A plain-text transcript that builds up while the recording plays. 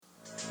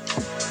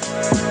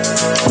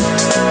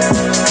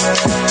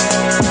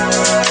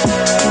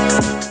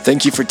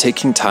Thank you for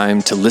taking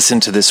time to listen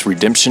to this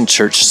Redemption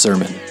Church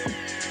sermon.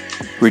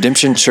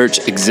 Redemption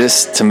Church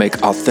exists to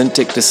make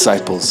authentic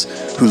disciples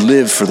who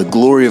live for the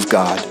glory of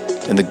God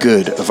and the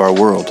good of our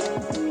world.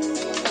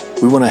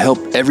 We want to help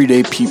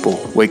everyday people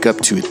wake up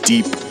to a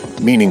deep,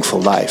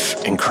 meaningful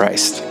life in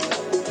Christ.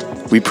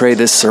 We pray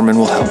this sermon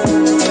will help.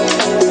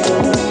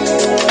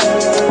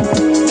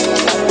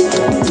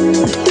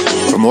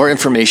 For more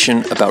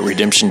information about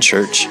Redemption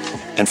Church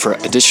and for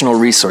additional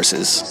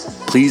resources,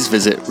 please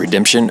visit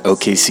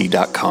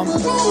redemptionokc.com.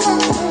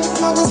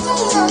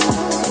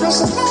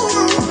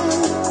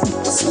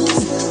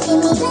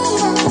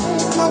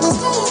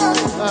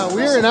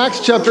 We are in Acts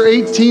chapter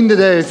 18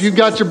 today. If you've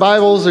got your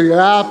Bibles or your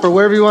app or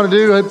whatever you want to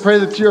do, I pray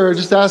that or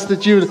just ask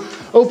that you would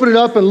open it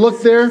up and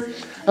look there.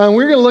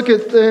 We're going to look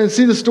at and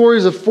see the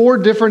stories of 4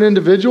 different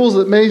individuals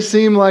that may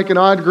seem like an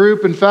odd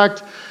group. In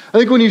fact, I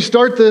think when you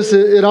start this,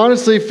 it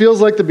honestly feels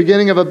like the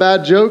beginning of a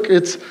bad joke.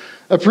 It's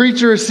a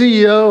preacher, a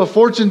CEO, a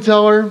fortune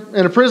teller,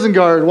 and a prison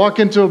guard walk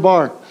into a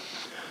bar.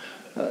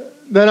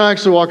 Then I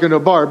actually walk into a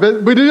bar.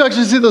 But we do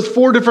actually see those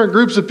 4 different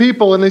groups of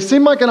people, and they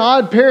seem like an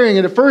odd pairing.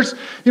 And at first,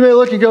 you may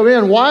look and go,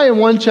 man, why in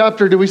one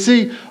chapter do we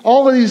see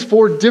all of these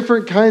 4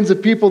 different kinds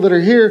of people that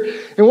are here?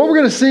 And what we're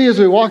going to see as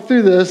we walk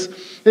through this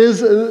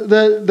is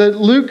that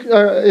Luke,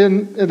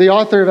 the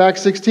author of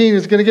Acts 16,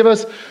 is going to give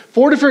us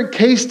 4 different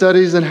case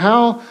studies and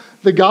how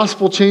the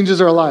gospel changes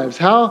our lives,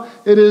 how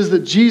it is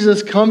that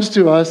Jesus comes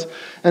to us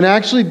and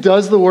actually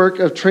does the work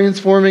of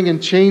transforming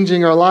and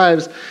changing our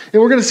lives.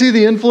 And we're going to see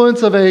the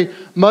influence of a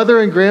mother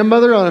and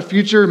grandmother on a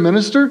future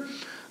minister.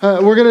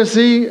 We're going to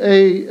see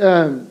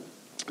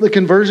the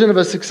conversion of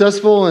a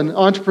successful and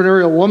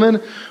entrepreneurial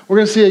woman. We're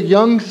going to see a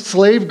young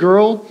slave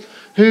girl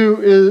who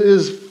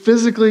is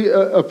physically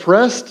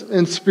oppressed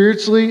and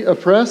spiritually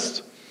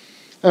oppressed.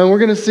 And we're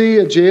going to see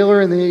a jailer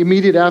in the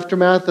immediate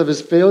aftermath of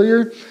his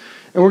failure.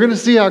 And we're going to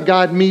see how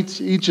God meets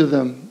each of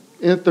them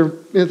at their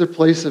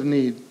place of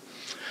need.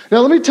 Now,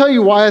 let me tell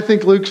you why I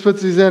think Luke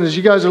puts these in as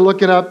you guys are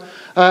looking up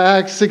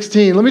Acts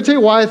 16. Let me tell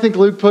you why I think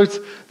Luke puts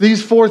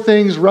these 4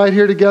 things right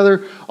here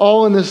together,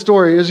 all in this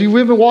story. As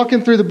we've been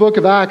walking through the book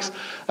of Acts,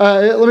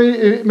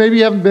 maybe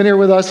you haven't been here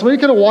with us. Let me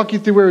kind of walk you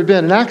through where we've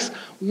been. In Acts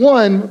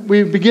 1,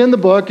 we begin the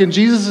book, and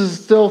Jesus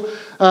is still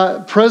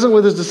present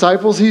with his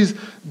disciples. He's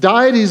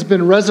died, he's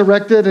been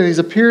resurrected, and he's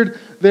appeared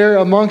there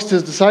amongst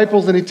his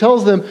disciples, and he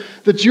tells them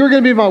that you're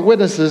going to be my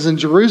witnesses in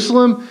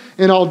Jerusalem,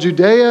 in all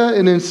Judea,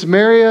 and in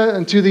Samaria,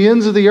 and to the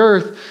ends of the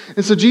earth.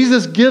 And so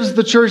Jesus gives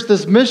the church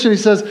this mission. He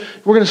says,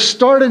 we're going to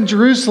start in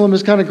Jerusalem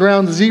as kind of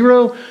ground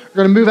zero. We're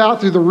going to move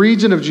out through the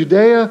region of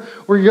Judea.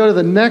 We're going to go to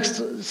the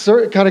next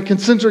kind of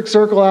concentric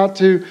circle out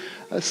to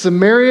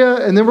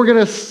Samaria, and then we're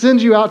going to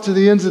send you out to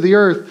the ends of the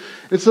earth.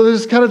 And so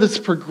there's kind of this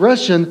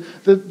progression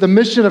that the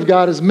mission of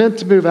God is meant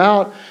to move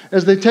out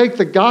as they take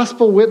the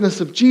gospel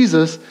witness of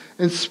Jesus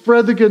and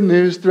spread the good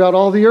news throughout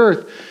all the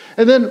earth.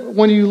 And then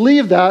when you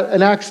leave that,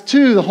 in Acts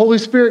 2, the Holy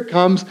Spirit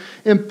comes,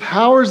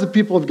 empowers the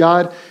people of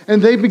God,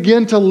 and they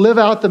begin to live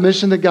out the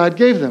mission that God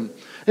gave them.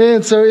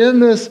 And so in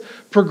this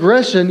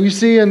progression, you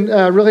see in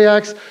really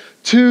Acts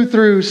 2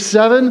 through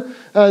 7,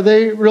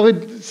 they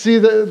really see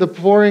the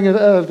pouring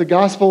of the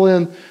gospel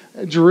in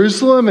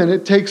Jerusalem, and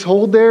it takes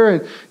hold there,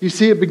 and you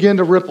see it begin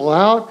to ripple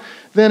out.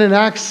 Then in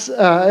Acts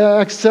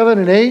 7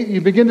 and 8, you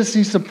begin to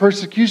see some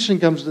persecution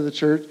comes to the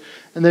church,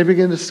 and they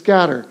begin to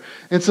scatter.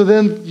 And so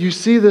then you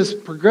see this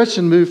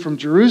progression move from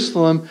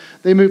Jerusalem.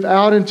 They move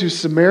out into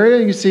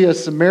Samaria. You see a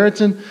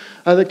Samaritan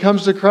that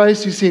comes to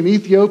Christ. You see an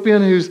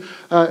Ethiopian who's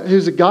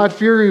a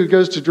God-fearer who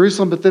goes to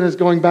Jerusalem but then is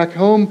going back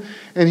home,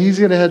 and he's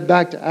going to head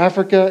back to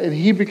Africa, and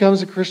he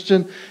becomes a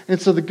Christian. And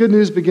so the good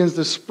news begins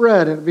to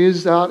spread, and it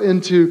moves out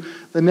into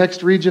the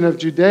next region of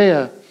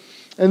Judea.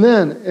 And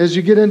then as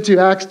you get into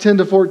Acts 10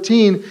 to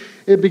 14,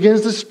 it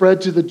begins to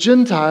spread to the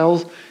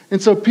Gentiles.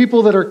 And so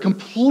people that are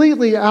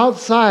completely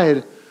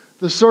outside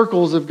the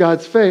circles of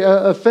God's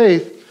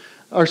faith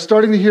are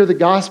starting to hear the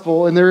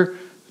gospel, and they're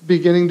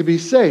beginning to be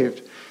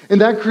saved. And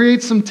that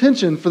creates some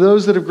tension for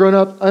those that have grown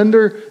up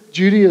under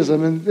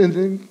Judaism.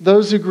 And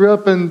those who grew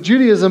up in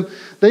Judaism,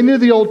 they knew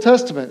the Old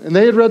Testament, and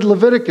they had read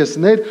Leviticus,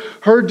 and they'd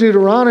heard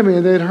Deuteronomy,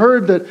 and they'd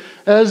heard that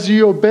as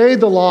you obey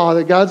the law,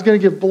 that God's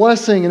going to give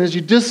blessing, and as you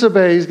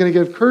disobey, he's going to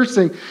give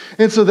cursing.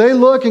 And so they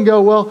look and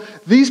go, well,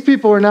 these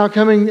people are now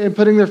coming and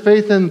putting their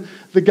faith in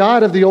the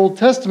God of the Old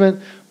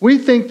Testament. We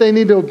think they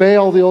need to obey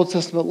all the Old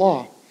Testament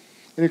law.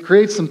 And it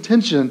creates some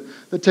tension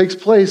that takes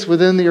place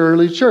within the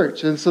early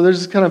church. And so there's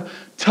this kind of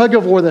tug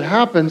of war that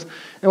happens.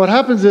 And what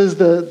happens is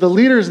the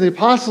leaders and the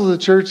apostles of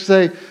the church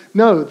say,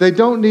 no, they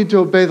don't need to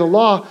obey the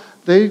law.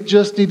 They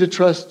just need to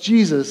trust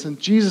Jesus. And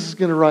Jesus is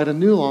going to write a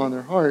new law in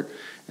their heart,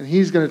 and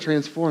he's going to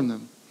transform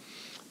them.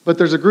 But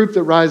there's a group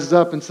that rises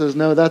up and says,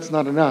 no, that's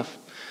not enough.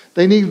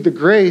 They need the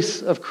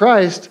grace of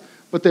Christ,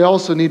 but they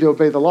also need to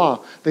obey the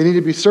law. They need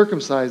to be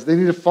circumcised. They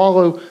need to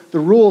follow the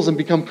rules and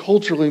become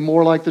culturally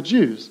more like the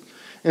Jews.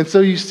 And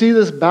so you see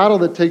this battle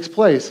that takes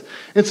place.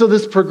 And so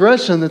this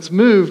progression that's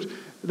moved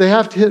they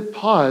have to hit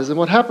pause. And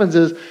what happens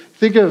is,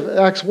 think of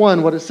Acts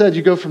 1, what it said.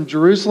 You go from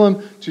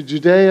Jerusalem to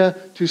Judea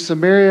to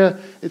Samaria.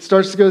 It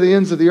starts to go to the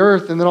ends of the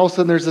earth, and then all of a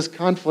sudden there's this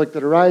conflict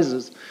that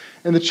arises.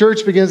 And the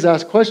church begins to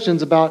ask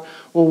questions about,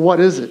 well, what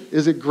is it?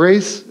 Is it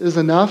grace is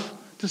enough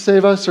to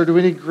save us, or do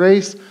we need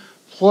grace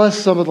plus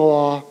some of the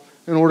law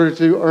in order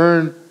to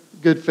earn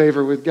good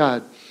favor with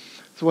God?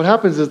 So what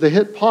happens is they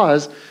hit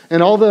pause,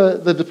 and all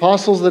the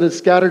apostles that had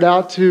scattered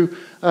out to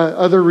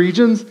other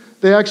regions,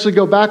 they actually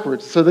go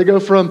backwards. So they go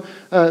from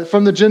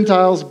the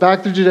Gentiles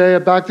back through Judea,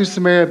 back through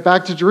Samaria,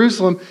 back to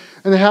Jerusalem,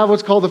 and they have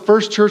what's called the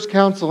First Church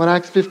Council in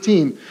Acts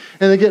 15.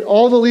 And they get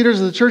all the leaders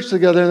of the church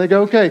together, and they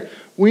go, okay,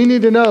 we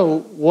need to know,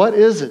 what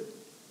is it?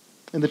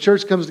 And the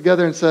church comes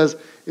together and says,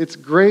 it's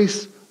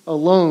grace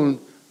alone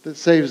that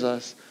saves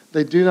us.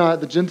 The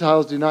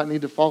Gentiles do not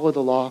need to follow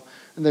the law,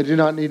 and they do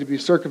not need to be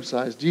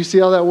circumcised. Do you see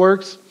how that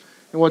works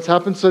and what's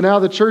happened? So now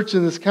the church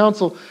in this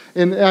council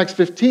in Acts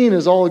 15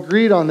 is all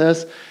agreed on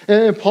this.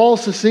 And Paul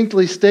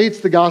succinctly states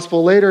the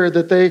gospel later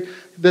that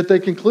they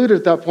concluded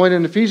at that point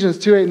in Ephesians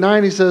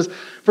 2:8-9. He says,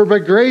 for by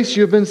grace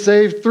you have been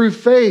saved through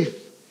faith.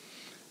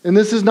 And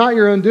this is not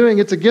your own doing,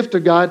 it's a gift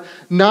of God,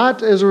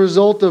 not as a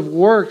result of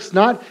works,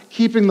 not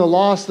keeping the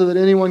law so that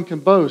anyone can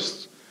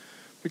boast.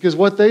 Because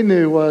what they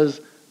knew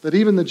was that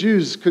even the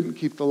Jews couldn't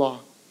keep the law.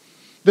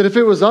 That if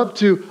it was up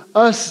to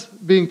us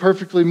being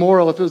perfectly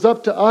moral, if it was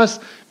up to us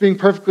being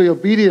perfectly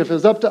obedient, if it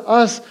was up to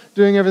us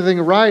doing everything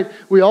right,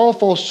 we all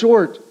fall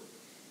short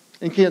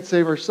and can't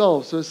save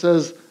ourselves. So it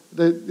says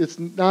that it's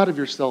not of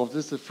yourselves,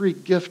 it's a free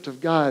gift of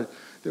God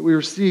that we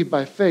receive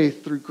by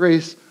faith through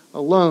grace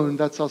alone.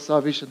 That's how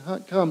salvation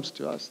comes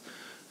to us.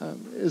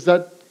 Is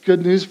that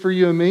good news for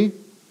you and me?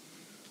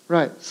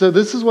 Right. So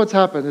this is what's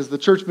happened. As the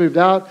church moved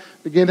out,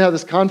 began to have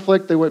this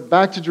conflict, they went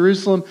back to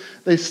Jerusalem.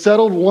 They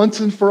settled once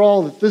and for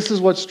all that this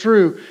is what's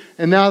true.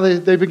 And now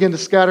they begin to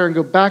scatter and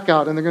go back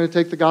out, and they're going to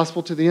take the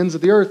gospel to the ends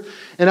of the earth.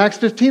 And Acts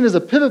 15 is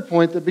a pivot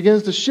point that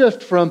begins to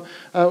shift from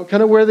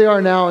kind of where they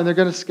are now, and they're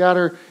going to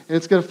scatter, and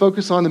it's going to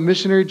focus on the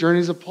missionary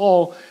journeys of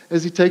Paul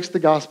as he takes the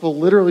gospel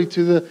literally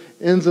to the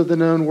ends of the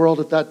known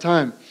world at that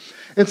time.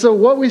 And so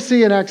what we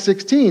see in Acts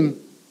 16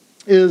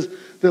 is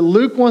that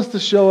Luke wants to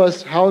show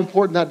us how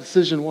important that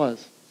decision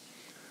was.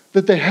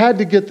 That they had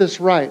to get this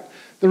right.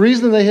 The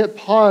reason they hit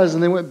pause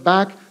and they went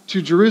back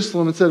to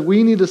Jerusalem and said,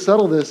 we need to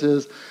settle this,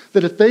 is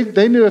that if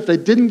they knew if they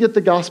didn't get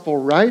the gospel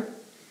right,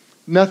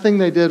 nothing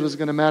they did was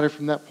going to matter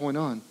from that point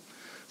on.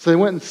 So they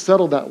went and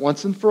settled that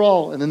once and for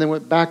all, and then they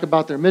went back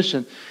about their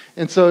mission.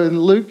 And so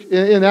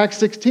in Acts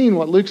 16,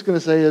 what Luke's going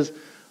to say is,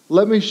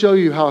 let me show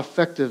you how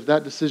effective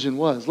that decision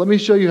was. Let me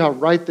show you how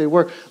right they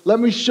were. Let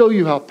me show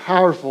you how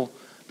powerful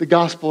the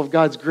gospel of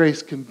God's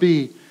grace can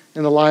be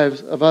in the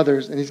lives of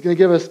others. And he's going to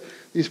give us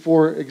these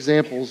 4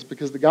 examples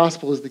because the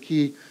gospel is the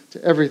key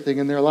to everything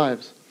in their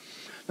lives.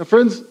 Now,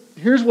 friends,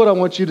 here's what I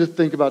want you to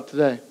think about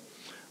today.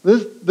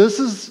 This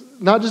is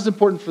not just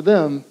important for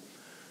them,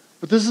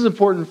 but this is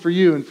important for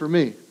you and for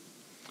me.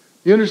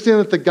 You understand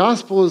that the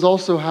gospel is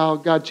also how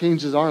God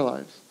changes our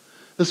lives.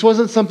 This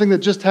wasn't something that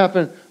just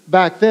happened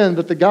back then,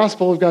 but the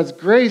gospel of God's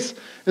grace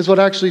is what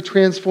actually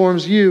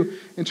transforms you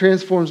and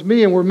transforms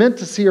me, and we're meant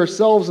to see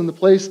ourselves in the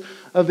place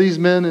of these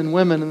men and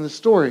women in the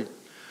story.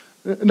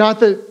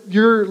 Not that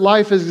your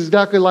life is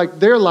exactly like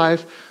their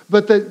life,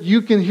 but that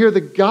you can hear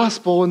the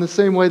gospel in the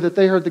same way that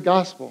they heard the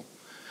gospel.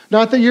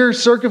 Not that your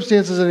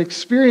circumstances and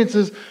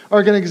experiences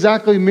are going to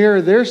exactly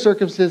mirror their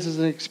circumstances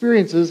and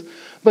experiences,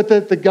 but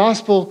that the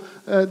gospel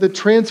that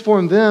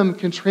transformed them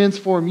can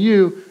transform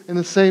you in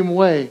the same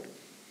way.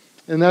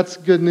 And that's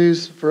good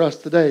news for us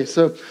today.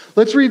 So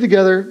let's read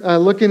together,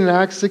 looking at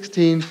Acts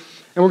 16, and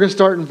we're going to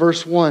start in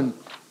verse 1.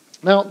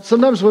 Now,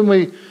 sometimes when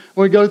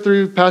we go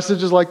through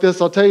passages like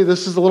this, I'll tell you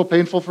this is a little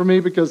painful for me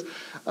because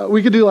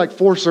we could do like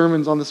 4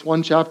 sermons on this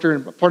one chapter,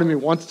 and part of me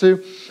wants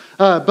to.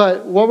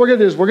 But what we're going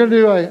to do is we're going to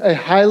do a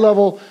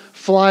high-level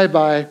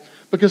flyby,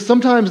 because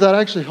sometimes that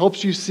actually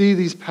helps you see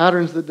these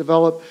patterns that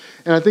develop,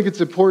 and I think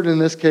it's important in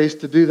this case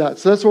to do that.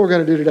 So that's what we're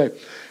going to do today.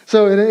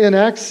 So in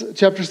Acts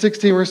chapter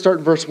 16, we're going to start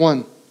in verse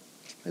 1.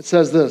 It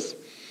says this: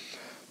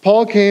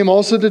 Paul came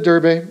also to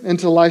Derbe and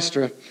to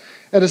Lystra.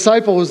 A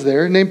disciple was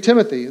there named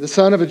Timothy, the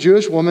son of a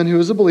Jewish woman who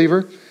was a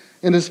believer,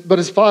 but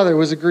his father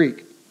was a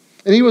Greek.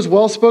 And he was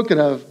well spoken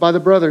of by the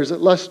brothers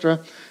at Lystra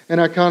and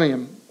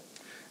Iconium.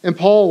 And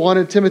Paul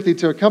wanted Timothy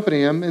to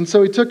accompany him, and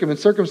so he took him and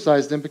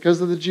circumcised him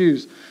because of the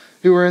Jews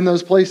who were in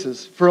those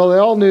places, for they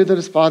all knew that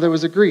his father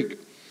was a Greek.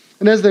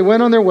 And as they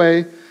went on their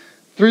way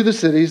through the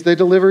cities, they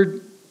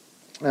delivered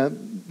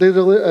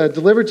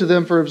to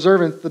them for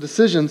observance the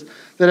decisions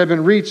that had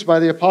been reached by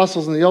the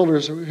apostles and the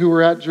elders who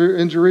were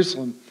in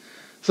Jerusalem.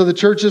 So the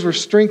churches were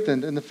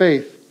strengthened in the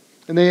faith,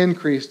 and they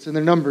increased in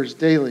their numbers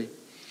daily.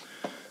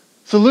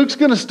 So Luke's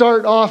going to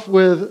start off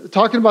with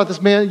talking about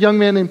this young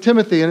man named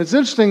Timothy, and it's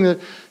interesting that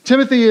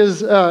Timothy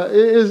is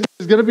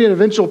going to be an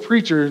eventual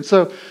preacher. And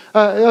so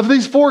of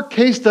these 4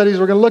 case studies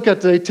we're going to look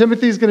at today,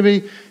 Timothy is going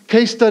to be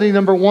case study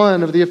number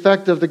 1 of the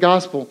effect of the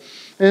gospel.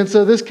 And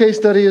so this case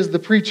study is the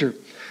preacher.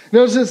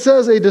 Notice it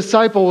says a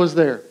disciple was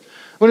there.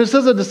 When it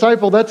says a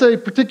disciple, that's a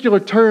particular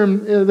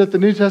term that the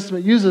New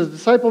Testament uses.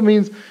 Disciple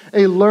means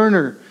a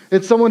learner.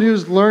 It's someone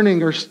who's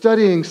learning or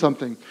studying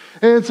something.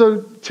 And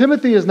so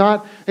Timothy is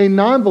not a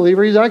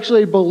non-believer. He's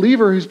actually a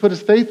believer who's put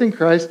his faith in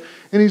Christ,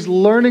 and he's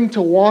learning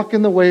to walk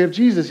in the way of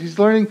Jesus. He's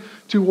learning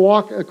to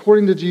walk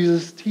according to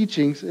Jesus'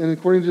 teachings and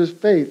according to his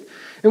faith.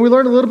 And we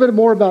learn a little bit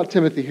more about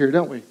Timothy here,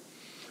 don't we?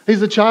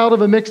 He's a child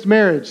of a mixed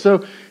marriage.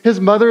 So his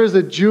mother is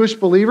a Jewish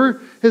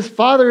believer. His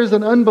father is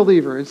an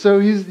unbeliever. And so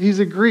he's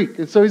a Greek.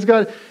 And so he's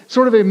got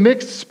sort of a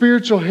mixed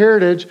spiritual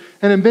heritage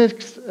and a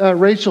mixed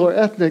racial or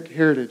ethnic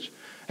heritage.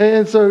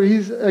 And so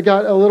he's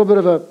got a little bit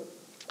of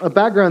a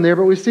background there.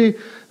 But we see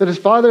that his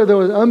father, though,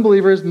 was an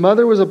unbeliever, his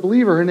mother was a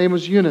believer. Her name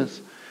was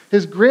Eunice.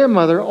 His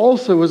grandmother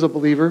also was a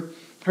believer.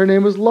 Her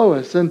name was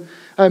Lois. And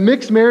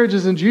mixed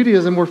marriages in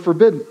Judaism were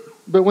forbidden.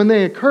 But when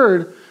they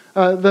occurred,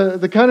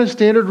 the kind of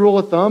standard rule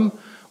of thumb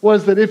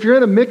was that if you're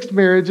in a mixed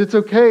marriage, it's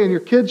okay, and your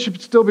kid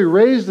should still be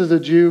raised as a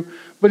Jew,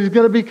 but he's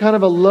going to be kind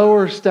of a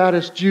lower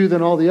status Jew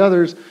than all the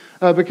others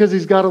because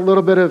he's got a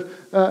little bit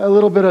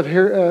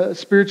of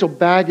spiritual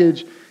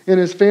baggage in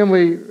his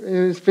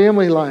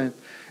family line.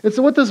 And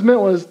so what this meant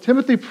was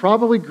Timothy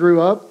probably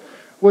grew up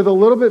with a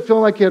little bit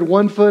feeling like he had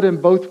one foot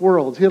in both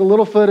worlds. He had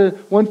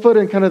one foot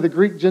in kind of the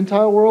Greek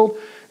Gentile world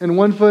and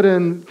one foot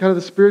in kind of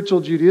the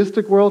spiritual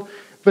Judaistic world,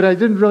 but I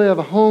didn't really have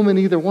a home in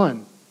either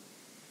one.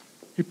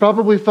 He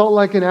probably felt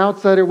like an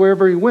outsider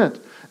wherever he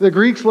went. The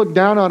Greeks looked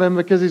down on him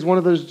because he's one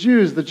of those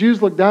Jews. The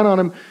Jews looked down on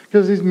him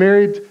because he's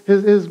married.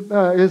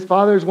 His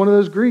father is one of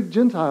those Greek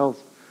Gentiles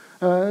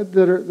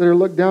that are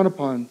looked down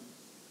upon.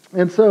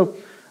 And so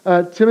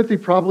Timothy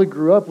probably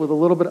grew up with a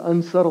little bit of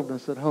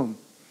unsettledness at home.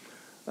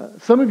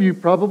 Some of you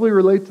probably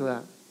relate to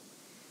that.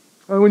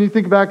 When you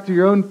think back to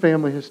your own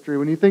family history,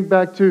 when you think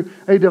back to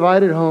a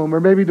divided home,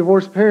 or maybe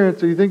divorced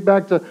parents, or you think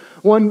back to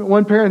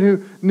one parent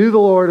who knew the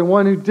Lord and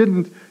one who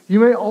didn't, you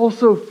may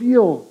also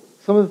feel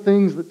some of the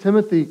things that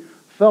Timothy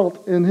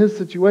felt in his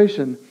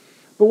situation.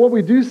 But what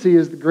we do see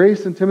is the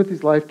grace in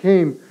Timothy's life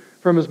came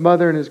from his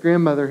mother and his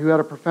grandmother, who had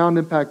a profound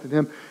impact on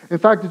him. In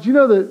fact, did you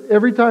know that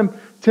every time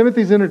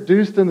Timothy's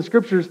introduced in the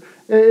scriptures,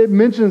 it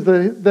mentions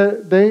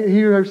that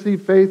he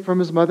received faith from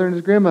his mother and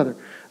his grandmother.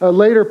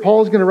 Later,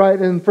 Paul's going to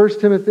write in 1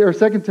 Timothy or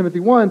 2 Timothy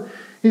 1,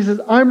 he says,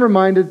 I'm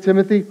reminded,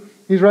 Timothy,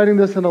 he's writing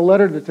this in a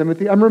letter to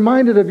Timothy, I'm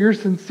reminded of your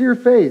sincere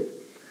faith,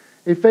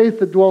 a faith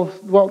that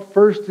dwelt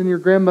first in your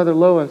grandmother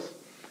Lois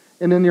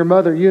and in your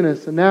mother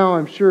Eunice, and now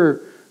I'm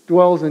sure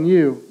dwells in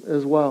you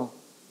as well.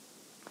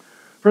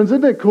 Friends,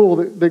 isn't it cool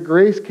that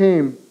grace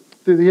came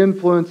through the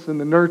influence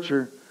and the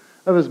nurture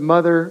of his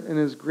mother and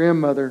his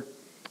grandmother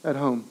at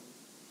home?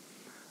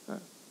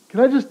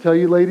 Can I just tell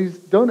you, ladies,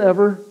 don't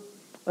ever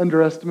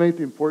underestimate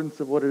the importance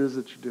of what it is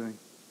that you're doing.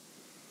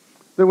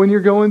 That when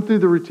you're going through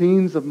the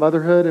routines of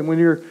motherhood, and when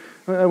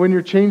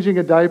you're changing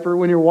a diaper,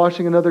 when you're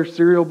washing another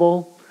cereal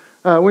bowl,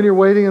 when you're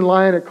waiting in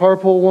line at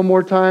carpool one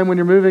more time, when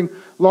you're moving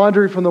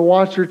laundry from the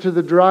washer to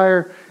the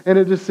dryer, and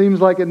it just seems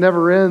like it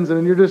never ends,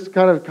 and you're just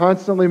kind of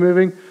constantly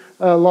moving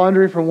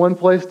laundry from one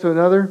place to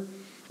another,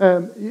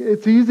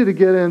 it's easy to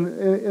get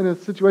in a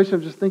situation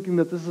of just thinking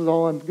that this is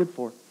all I'm good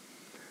for.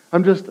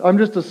 I'm just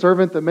a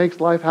servant that makes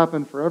life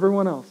happen for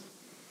everyone else.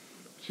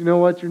 But you know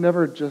what? You're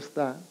never just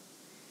that.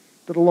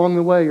 That along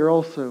the way, you're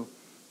also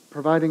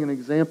providing an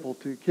example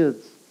to your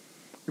kids.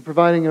 You're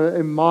providing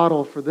a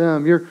model for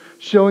them. You're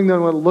showing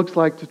them what it looks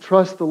like to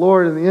trust the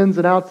Lord in the ins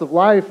and outs of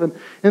life and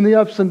in the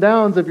ups and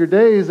downs of your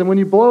days. And when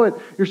you blow it,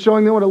 you're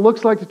showing them what it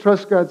looks like to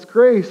trust God's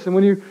grace. And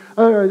when you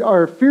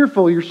are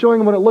fearful, you're showing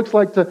them what it looks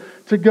like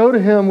to go to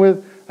Him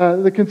with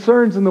the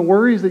concerns and the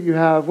worries that you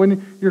have.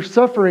 When you're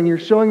suffering, you're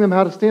showing them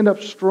how to stand up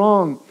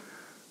strong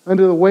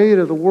under the weight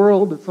of the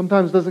world that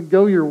sometimes doesn't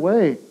go your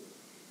way.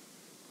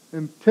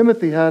 And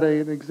Timothy had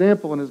an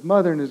example in his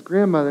mother and his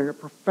grandmother, and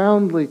it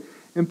profoundly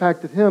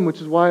impacted him,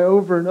 which is why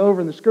over and over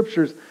in the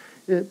scriptures,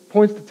 it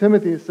points to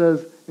Timothy. It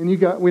says,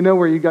 we know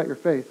where you got your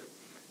faith.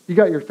 You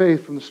got your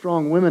faith from the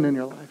strong women in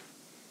your life.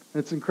 And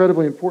it's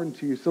incredibly important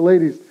to you. So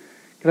ladies,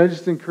 can I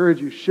just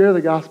encourage you, share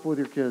the gospel with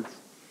your kids.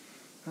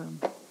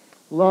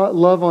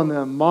 Love on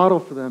them, model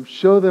for them,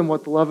 show them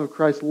what the love of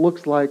Christ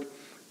looks like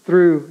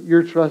through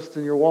your trust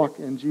and your walk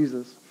in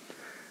Jesus.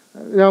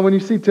 Now, when you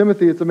see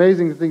Timothy, it's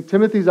amazing to think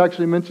Timothy's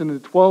actually mentioned in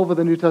 12 of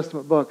the New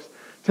Testament books.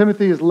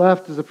 Timothy is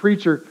left as a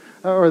preacher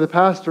or the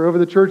pastor over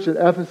the church at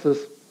Ephesus.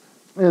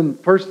 And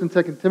 1 and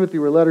 2 Timothy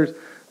were letters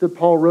that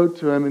Paul wrote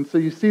to him. And so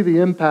you see the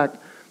impact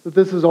that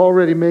this is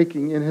already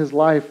making in his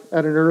life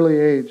at an early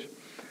age.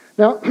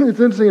 Now, it's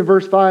interesting in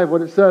verse 5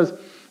 what it says,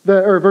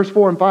 or verse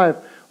 4 and 5.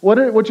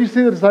 What you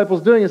see the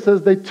disciples doing, it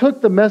says they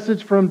took the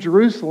message from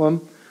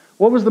Jerusalem.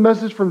 What was the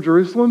message from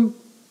Jerusalem?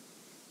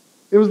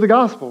 It was the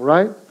gospel,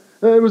 right?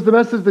 It was the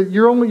message that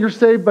you're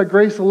saved by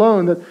grace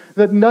alone,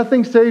 that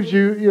nothing saves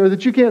you,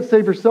 that you can't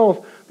save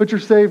yourself, but you're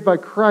saved by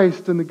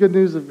Christ and the good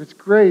news of His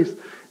grace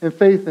and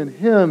faith in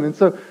Him. And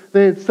so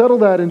they had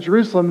settled that in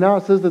Jerusalem. Now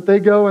it says that they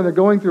go and they're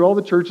going through all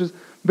the churches,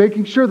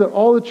 making sure that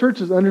all the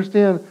churches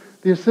understand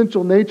the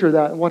essential nature of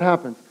that and what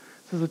happens.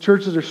 It says the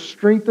churches are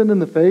strengthened in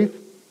the faith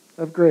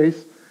of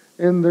grace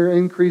and they're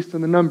increased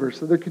in the numbers.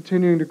 So they're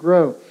continuing to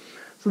grow.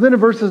 So then in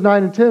verses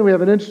 9 and 10, we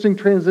have an interesting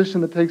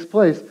transition that takes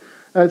place.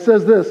 It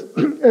says this,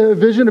 a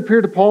vision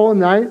appeared to Paul in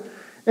the night,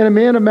 and a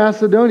man of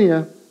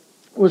Macedonia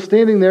was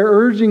standing there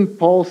urging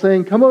Paul,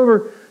 saying, come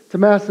over to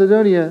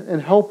Macedonia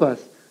and help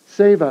us,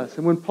 save us.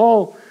 And when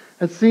Paul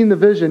had seen the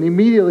vision,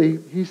 immediately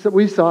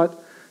we sought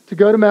to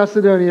go to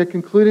Macedonia,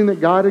 concluding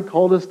that God had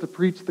called us to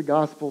preach the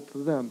gospel to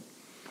them.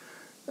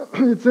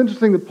 It's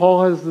interesting that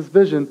Paul has this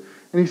vision,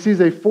 and he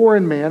sees a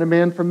foreign man, a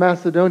man from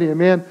Macedonia, a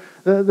man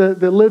that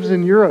lives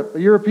in Europe,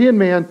 a European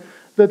man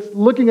that's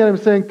looking at him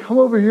saying, come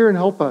over here and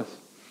help us.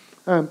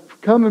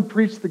 Come and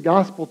preach the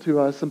gospel to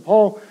us. And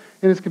Paul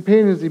and his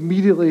companions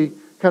immediately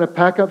kind of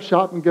pack up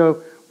shop and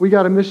go, we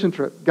got a mission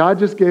trip. God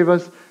just gave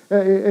us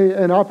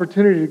an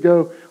opportunity to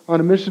go on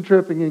a mission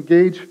trip and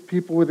engage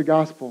people with the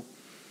gospel.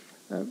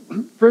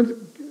 Friends,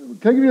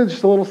 can I give you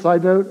just a little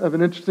side note of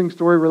an interesting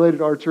story related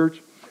to our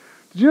church?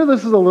 Did you know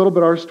this is a little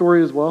bit our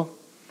story as well?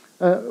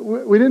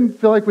 We didn't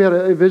feel like we had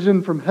a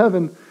vision from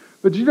heaven,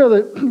 but did you know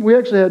that we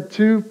actually had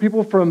two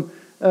people from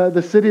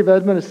the city of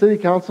Edmond, a city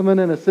councilman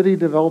and a city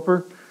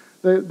developer,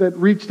 that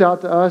reached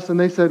out to us, and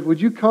they said,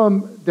 would you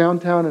come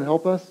downtown and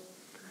help us?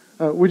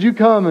 Would you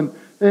come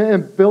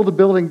and build a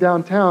building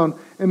downtown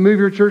and move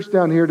your church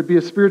down here to be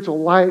a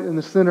spiritual light in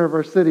the center of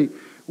our city?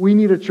 We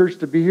need a church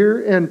to be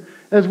here. And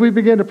as we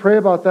began to pray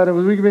about that, and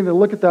as we began to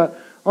look at that,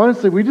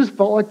 honestly, we just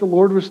felt like the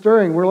Lord was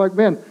stirring. We're like,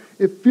 man,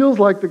 it feels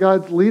like the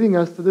God's leading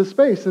us to this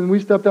space. And we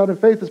stepped out in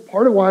faith as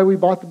part of why we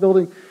bought the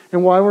building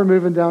and why we're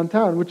moving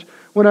downtown. Which,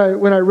 when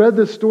I read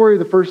this story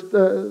the first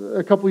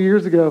a couple of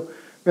years ago,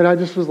 and I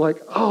just was like,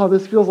 oh,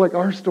 this feels like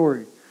our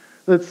story.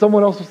 That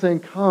someone else was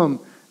saying,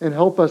 come and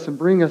help us and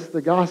bring us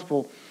the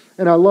gospel.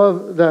 And I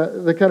love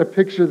the kind of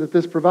picture that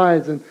this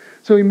provides. And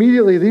so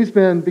immediately these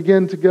men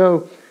begin to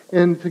go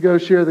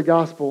share the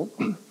gospel.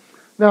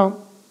 Now,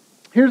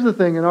 here's the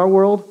thing. In our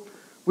world,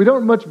 we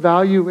don't much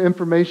value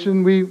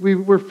information.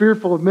 We're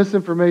fearful of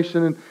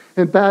misinformation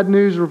and bad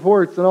news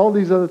reports and all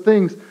these other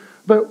things.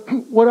 But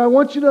what I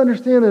want you to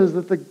understand is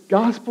that the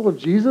gospel of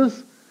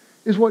Jesus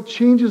is what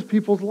changes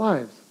people's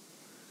lives.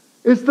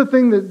 It's the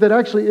thing that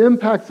actually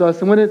impacts us.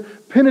 And when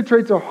it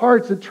penetrates our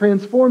hearts, it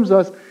transforms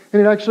us, and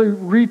it actually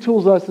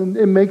retools us and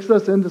it makes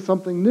us into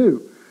something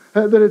new.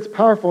 That it's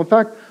powerful. In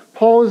fact,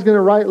 Paul is going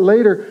to write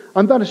later,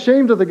 I'm not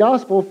ashamed of the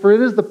gospel, for it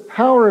is the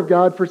power of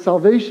God for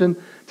salvation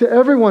to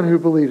everyone who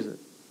believes it.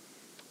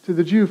 To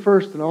the Jew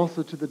first, and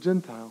also to the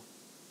Gentile,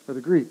 or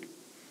the Greek.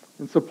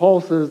 And so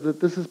Paul says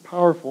that this is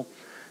powerful,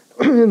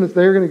 and that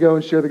they're going to go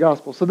and share the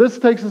gospel. So this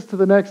takes us to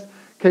the next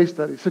case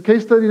study. So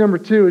case study number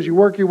 2, as you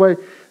work your way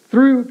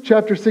through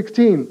chapter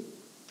 16,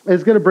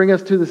 is going to bring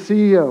us to the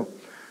CEO.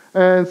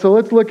 And so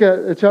let's look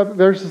at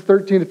verses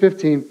 13 to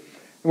 15, and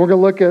we're going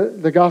to look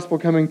at the gospel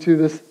coming to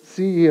this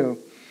CEO.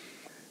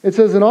 It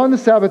says, and on the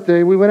Sabbath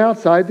day, we went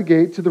outside the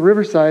gate to the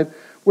riverside,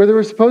 where there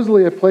was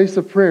supposedly a place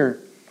of prayer.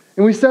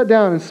 And we sat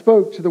down and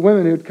spoke to the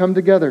women who had come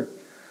together.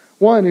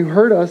 One who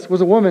heard us was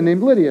a woman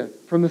named Lydia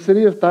from the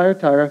city of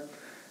Thyatira,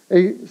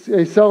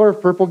 a seller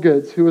of purple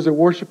goods, who was a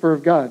worshiper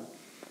of God.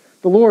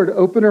 The Lord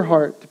opened her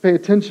heart to pay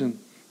attention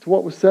to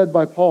what was said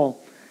by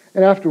Paul.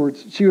 And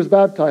afterwards, she was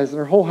baptized, and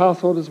her whole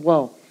household as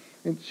well.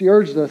 And she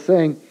urged us,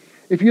 saying,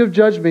 if you have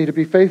judged me to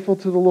be faithful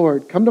to the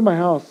Lord, come to my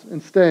house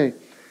and stay.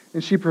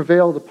 And she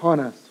prevailed upon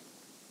us.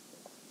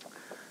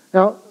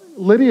 Now,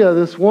 Lydia,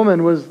 this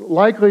woman, was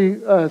likely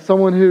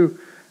someone who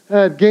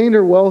had gained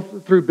her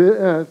wealth through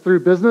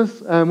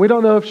business. We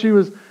don't know if she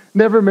was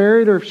never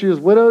married or if she was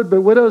widowed,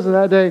 but widows in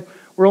that day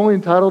were only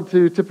entitled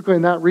to, typically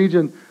in that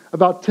region,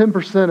 about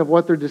 10% of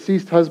what their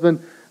deceased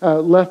husband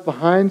left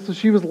behind. So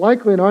she was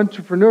likely an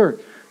entrepreneur.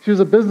 She was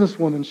a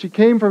businesswoman. She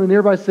came from a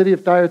nearby city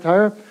of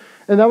Thyatira,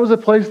 and that was a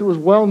place that was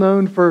well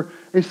known for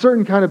a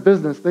certain kind of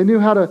business. They knew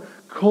how to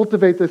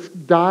cultivate this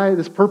dye,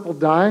 this purple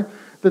dye,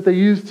 that they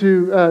used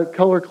to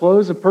color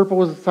clothes, and purple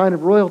was a sign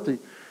of royalty.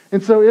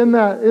 And so in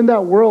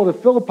that world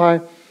of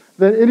Philippi,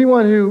 that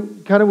anyone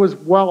who kind of was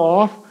well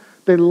off,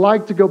 they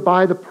liked to go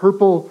buy the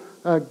purple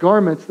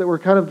garments that were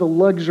kind of the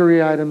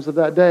luxury items of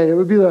that day. It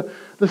would be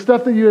the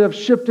stuff that you would have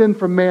shipped in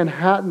from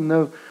Manhattan,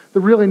 of the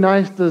really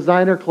nice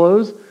designer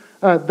clothes.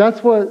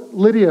 That's what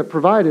Lydia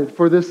provided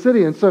for this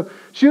city. And so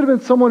she would have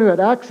been someone who had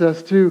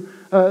access to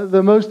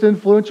the most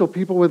influential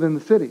people within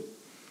the city.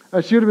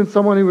 She would have been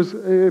someone who was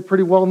a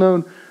pretty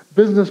well-known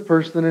business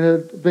person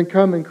and had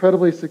become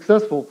incredibly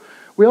successful.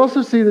 We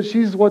also see that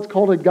she's what's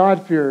called a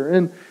God-fearer.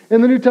 And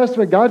in the New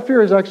Testament,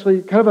 God-fearer is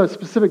actually kind of a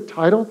specific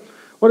title.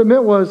 What it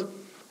meant was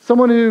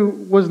someone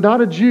who was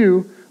not a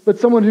Jew, but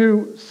someone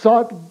who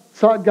sought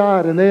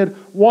God, and they had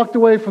walked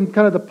away from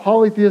kind of the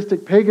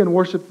polytheistic pagan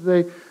worship that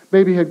they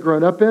maybe had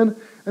grown up in,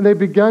 and they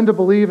begun to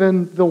believe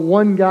in the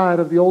one God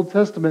of the Old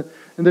Testament,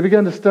 and they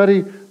began to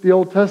study the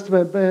Old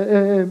Testament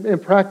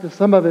and practice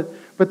some of it,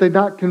 but they'd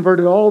not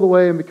converted all the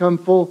way and become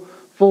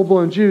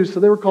full-blown Jews, so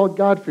they were called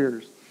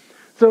God-fearers.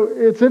 So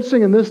it's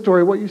interesting in this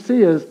story, what you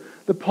see is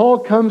that Paul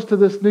comes to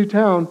this new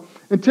town,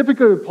 and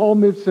typically when Paul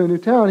moves to a new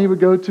town, he would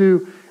go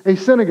to a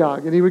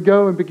synagogue, and he would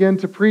go and begin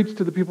to preach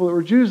to the people that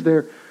were Jews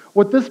there.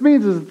 What this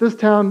means is that this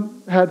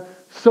town had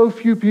so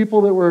few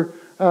people that were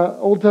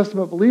Old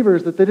Testament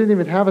believers that they didn't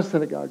even have a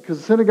synagogue, because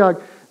a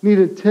synagogue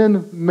needed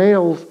 10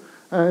 males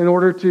in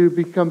order to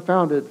become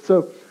founded.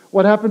 So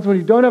what happens when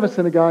you don't have a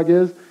synagogue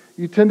is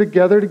you tend to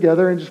gather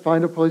together and just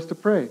find a place to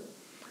pray.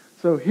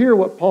 So here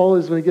what Paul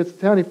is, when he gets to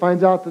town, he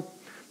finds out that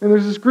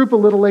there's this group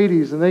of little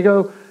ladies, and they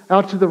go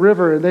out to the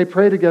river and they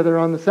pray together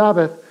on the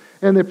Sabbath,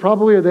 and they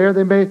probably are there.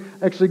 They may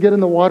actually get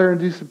in the water and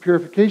do some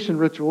purification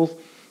rituals,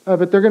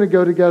 but they're going to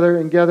go together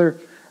and gather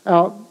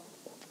out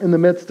in the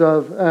midst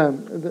of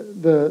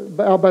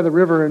out by the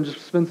river and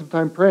just spend some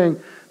time praying,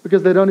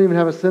 because they don't even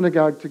have a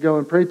synagogue to go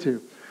and pray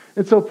to.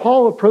 And so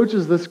Paul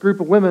approaches this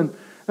group of women.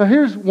 Now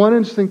here's one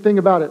interesting thing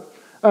about it.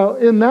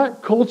 In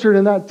that culture and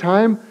in that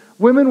time,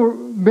 men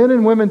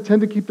and women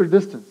tend to keep their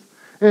distance.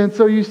 And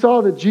so you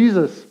saw that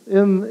Jesus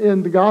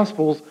in the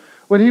Gospels,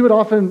 when he would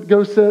often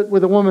go sit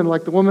with a woman,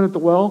 like the woman at the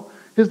well,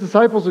 his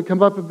disciples would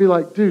come up and be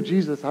like, dude,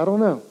 Jesus, I don't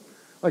know.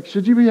 Like,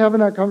 should you be having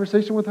that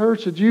conversation with her?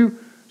 Should you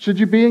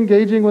be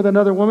engaging with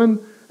another woman?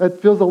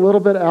 That feels a little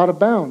bit out of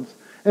bounds.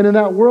 And in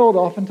that world,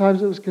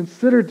 oftentimes it was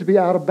considered to be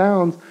out of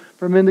bounds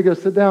for men to go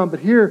sit down. But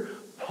here,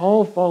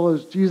 Paul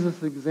follows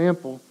Jesus'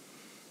 example.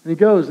 And he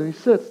goes and he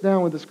sits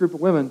down with this group of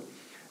women.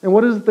 And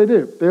what is it they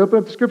do? They open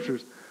up the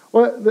scriptures.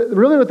 Well,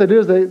 really what they do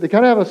is they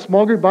kind of have a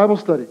small group Bible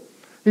study.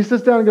 He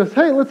sits down and goes,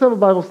 hey, let's have a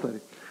Bible study.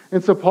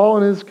 And so Paul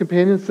and his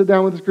companions sit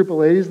down with this group of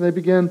ladies, and they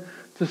begin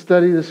to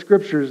study the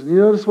scriptures. And you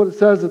notice what it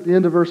says at the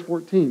end of verse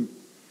 14.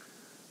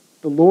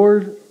 The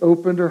Lord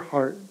opened her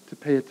heart to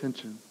pay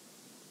attention.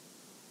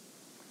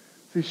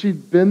 See,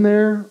 she'd been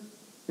there,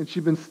 and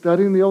she'd been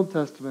studying the Old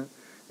Testament,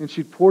 and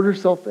she'd poured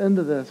herself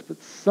into this,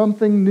 but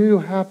something new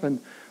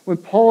happened. When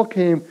Paul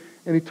came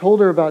and he told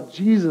her about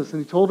Jesus,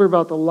 and he told her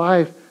about the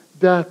life,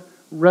 death,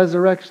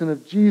 resurrection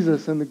of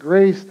Jesus, and the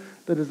grace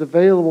that is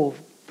available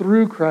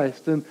through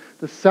Christ, and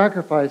the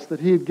sacrifice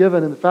that he had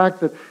given, and the fact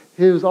that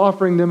he was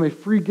offering them a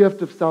free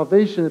gift of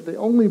salvation if they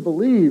only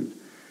believed,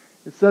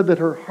 it said that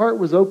her heart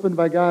was opened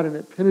by God and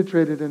it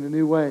penetrated in a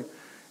new way.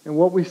 And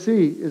what we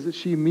see is that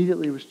she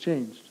immediately was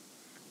changed,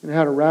 and it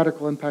had a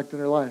radical impact in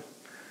her life.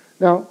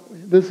 Now,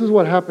 this is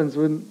what happens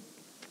when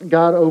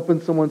God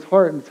opens someone's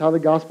heart, and it's how the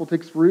gospel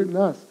takes root in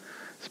us.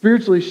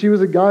 Spiritually, she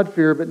was a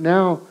God-fearer, but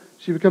now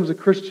she becomes a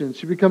Christian.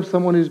 She becomes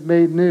someone who's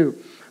made new.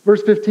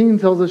 Verse 15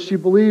 tells us she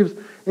believes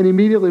and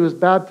immediately was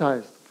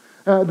baptized.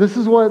 This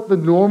is what the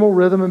normal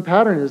rhythm and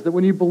pattern is, that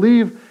when you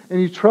believe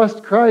and you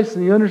trust Christ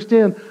and you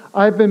understand,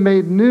 I've been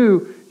made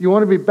new, you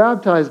want to be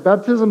baptized.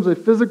 Baptism is a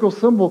physical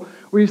symbol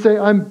where you say,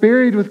 I'm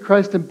buried with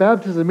Christ in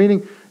baptism,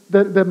 meaning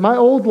that my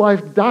old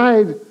life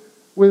died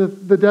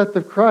with the death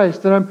of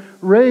Christ, and I'm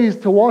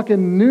raised to walk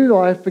in new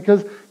life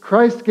because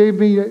Christ made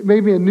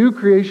me a new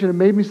creation and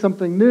made me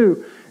something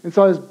new. And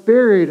so I was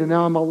buried, and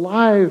now I'm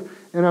alive,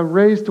 and I'm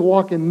raised to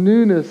walk in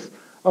newness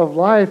of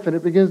life, and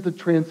it begins to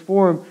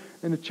transform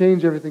and to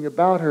change everything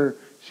about her.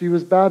 She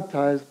was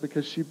baptized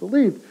because she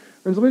believed.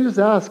 Friends, let me just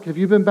ask, have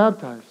you been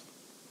baptized?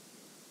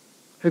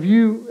 Have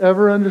you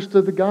ever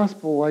understood the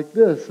gospel like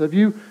this? Have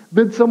you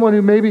been someone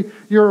who maybe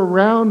you're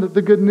around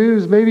the good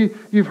news? Maybe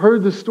you've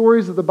heard the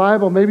stories of the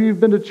Bible. Maybe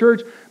you've been to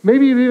church.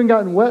 Maybe you've even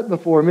gotten wet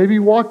before. Maybe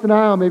you walked an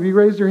aisle. Maybe you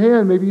raised your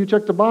hand. Maybe you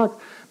checked a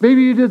box.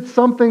 Maybe you did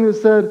something that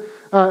said,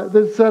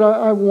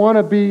 I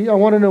want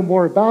to know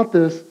more about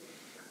this.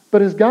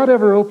 But has God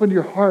ever opened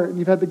your heart and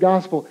you've had the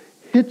gospel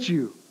hit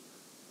you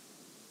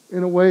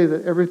in a way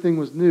that everything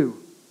was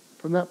new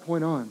from that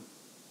point on?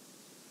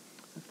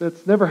 If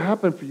that's never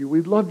happened for you,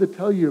 we'd love to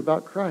tell you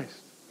about Christ.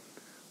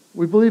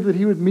 We believe that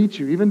he would meet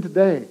you even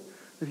today,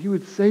 that he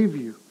would save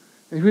you,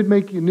 and he would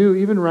make you new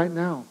even right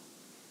now.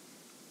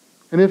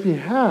 And if he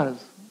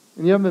has,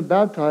 and you haven't been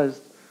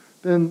baptized,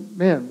 then,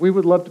 man, we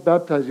would love to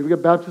baptize you. We've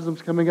got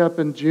baptisms coming up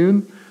in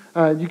June.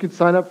 You can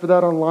sign up for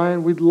that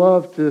online. We'd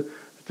love to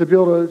be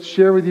able to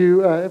share with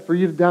you, for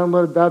you to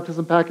download a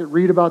baptism packet,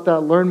 read about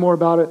that, learn more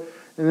about it,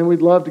 and then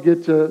we'd love to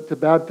get to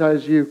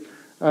baptize you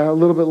a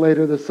little bit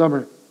later this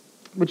summer.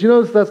 But you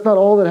notice that's not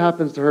all that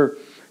happens to her.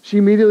 She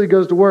immediately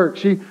goes to work.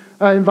 She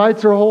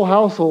invites her whole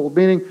household,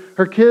 meaning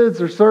her kids,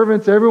 her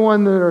servants,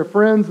 everyone that are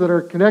friends that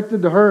are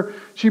connected to her.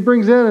 She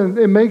brings in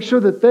and makes sure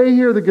that they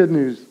hear the good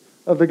news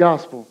of the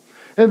gospel.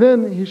 And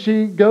then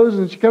she goes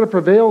and she kind of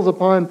prevails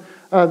upon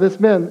this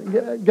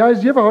man. Guys,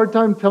 do you have a hard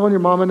time telling your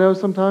mama no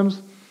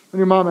sometimes? When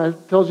your mama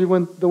tells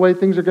you the way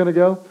things are going to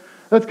go?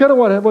 That's kind of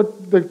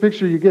what the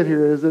picture you get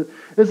here is. That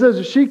it says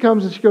that she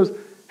comes and she goes,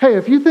 hey,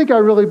 if you think I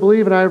really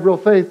believe and I have real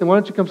faith, then why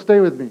don't you come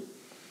stay with me?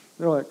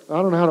 They're like, I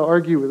don't know how to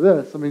argue with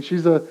this. I mean,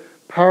 she's a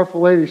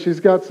powerful lady. She's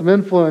got some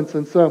influence.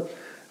 And so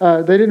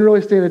they didn't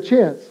really stand a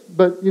chance.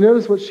 But you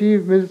notice what she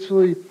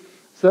immediately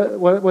said,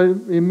 what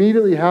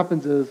immediately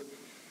happens is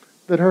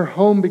that her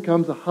home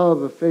becomes a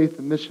hub of faith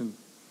and mission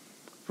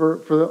for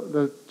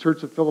the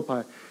church of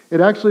Philippi.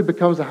 It actually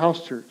becomes a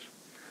house church.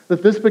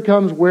 That this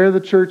becomes where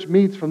the church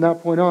meets from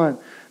that point on.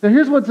 Now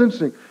here's what's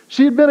interesting.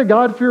 She had been a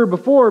God-fearer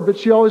before, but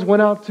she always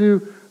went out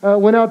to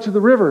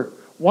the river.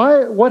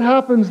 Why? What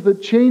happens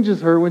that changes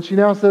her when she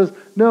now says,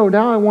 no,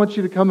 now I want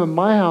you to come in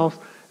my house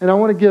and I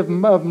want to give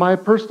of my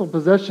personal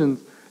possessions,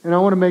 and I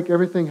want to make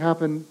everything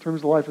happen in terms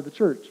of the life of the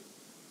church.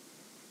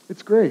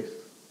 It's grace.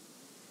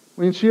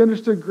 When she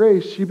understood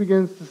grace, she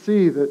begins to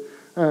see that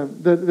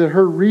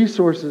her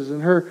resources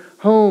and her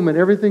home and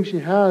everything she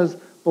has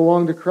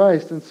belong to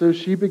Christ. And so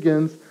she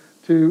begins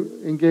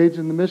to engage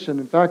in the mission.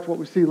 In fact, what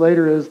we see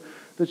later is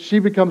that she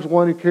becomes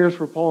one who cares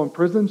for Paul in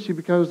prison. She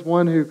becomes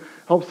one who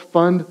helps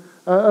fund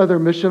other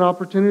mission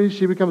opportunities.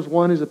 She becomes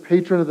one who's a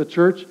patron of the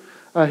church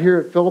here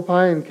at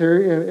Philippi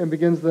and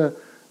begins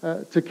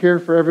to care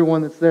for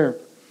everyone that's there.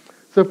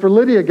 So for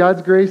Lydia,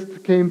 God's grace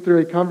came through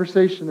a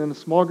conversation in a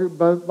small group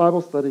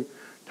Bible study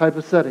type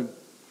of setting.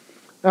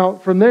 Now,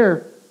 from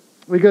there,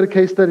 we go to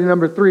case study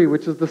number 3,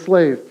 which is the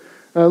slave.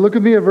 Look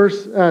at me at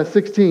verse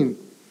 16.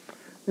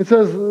 It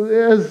says,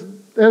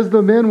 as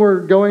the men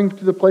were going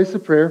to the place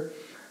of prayer,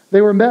 they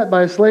were met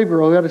by a slave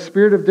girl who had a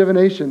spirit of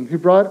divination, who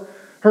brought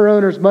her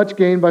owners much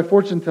gain by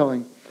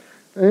fortune-telling.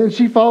 And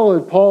she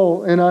followed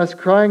Paul and us,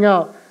 crying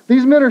out,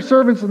 "These men are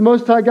servants of the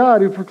Most High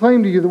God, who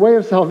proclaim to you the way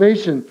of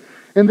salvation."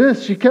 And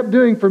this she kept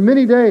doing for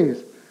many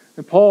days.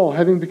 And Paul,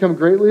 having become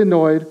greatly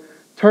annoyed,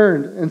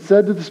 turned and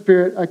said to the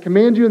spirit, "I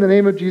command you in the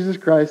name of Jesus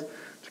Christ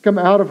to come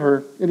out of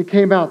her." And it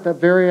came out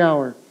that very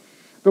hour.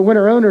 But when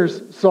her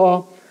owners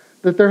saw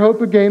that their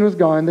hope of gain was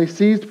gone, they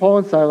seized Paul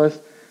and Silas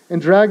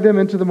and dragged them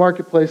into the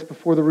marketplace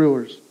before the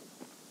rulers.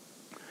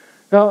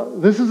 Now,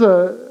 this is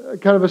a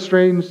kind of a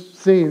strange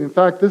scene. In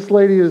fact, this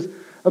lady is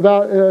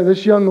about,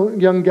 this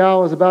young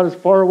gal is about as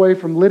far away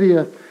from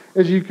Lydia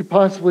as you could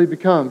possibly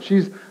become.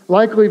 She's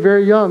likely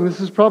very young. This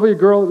is probably a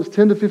girl that was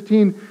 10 to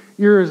 15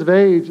 years of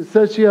age. It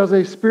says she has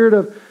a spirit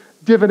of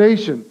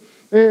divination.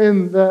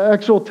 In the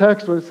actual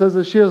text, it says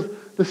that she has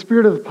the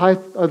spirit of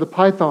the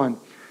python.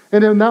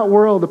 And in that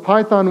world, the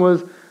python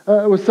was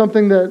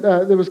something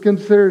that was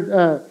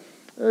considered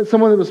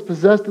someone that was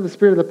possessed of the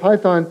spirit of the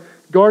python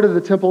guarded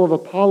the temple of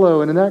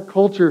Apollo. And in that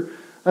culture,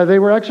 they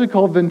were actually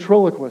called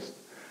ventriloquists,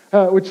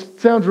 which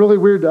sounds really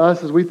weird to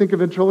us as we think of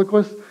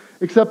ventriloquists,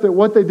 except that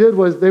what they did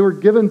was they were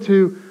given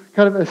to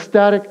kind of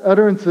ecstatic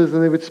utterances,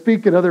 and they would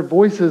speak in other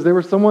voices. They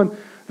were someone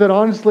that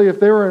honestly, if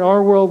they were in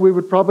our world, we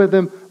would probably have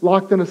them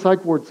locked in a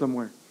psych ward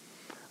somewhere.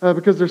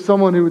 Because there's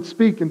someone who would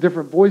speak in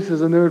different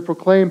voices, and they would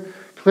proclaim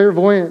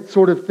clairvoyant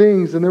sort of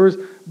things, and there was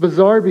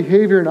bizarre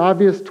behavior and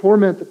obvious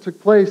torment that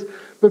took place,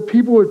 but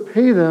people would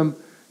pay them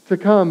to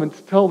come and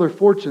to tell their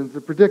fortunes,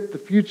 to predict the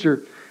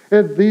future.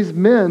 And these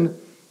men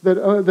that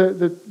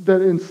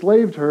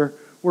enslaved her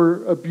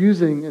were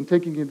abusing and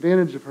taking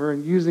advantage of her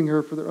and using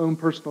her for their own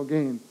personal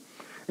gain.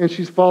 And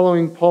she's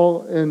following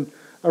Paul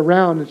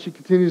around, and she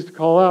continues to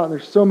call out. And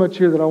there's so much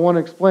here that I want to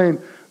explain,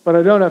 but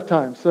I don't have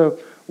time. So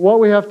what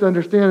we have to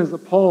understand is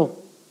that Paul,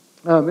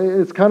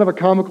 it's kind of a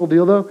comical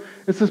deal though.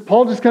 It says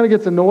Paul just kind of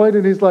gets annoyed,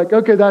 and he's like,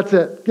 "Okay, that's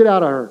it. Get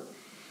out of her."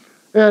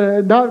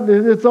 And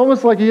it's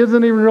almost like he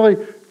isn't even really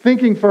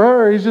thinking for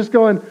her. He's just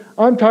going,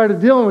 "I'm tired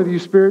of dealing with you,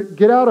 Spirit.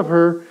 Get out of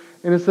her."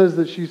 And it says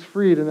that she's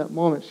freed in that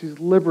moment. She's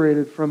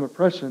liberated from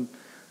oppression.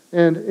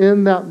 And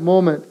in that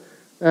moment,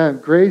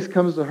 grace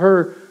comes to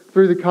her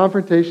through the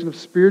confrontation of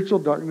spiritual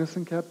darkness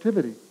and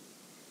captivity.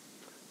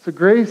 So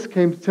grace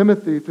came to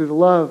Timothy through the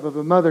love of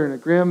a mother and a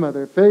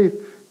grandmother. Faith,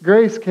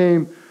 grace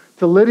came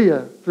to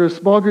Lydia through a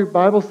small group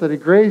Bible study.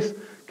 Grace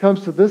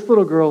comes to this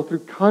little girl through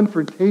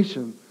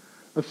confrontation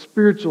of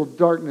spiritual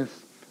darkness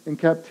and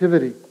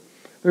captivity.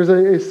 There's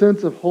a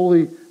sense of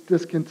holy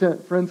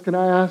discontent. Friends, can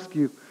I ask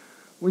you,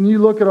 when you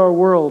look at our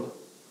world,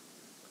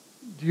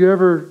 do you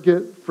ever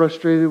get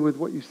frustrated with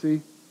what you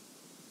see?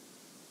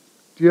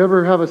 Do you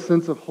ever have a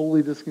sense of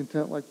holy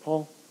discontent like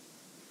Paul?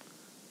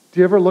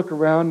 Do you ever look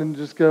around and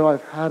just go,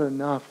 "I've had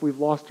enough. We've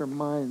lost our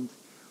minds.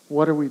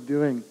 What are we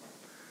doing?"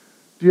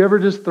 Do you ever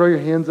just throw your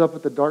hands up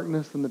at the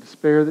darkness and the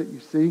despair that you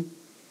see?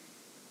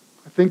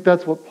 I think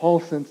that's what Paul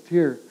sensed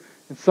here.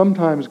 And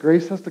sometimes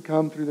grace has to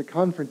come through the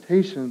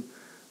confrontation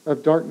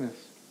of darkness.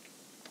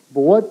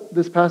 But what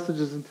this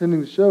passage is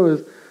intending to show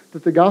is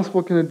that the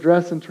gospel can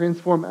address and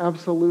transform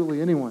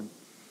absolutely anyone.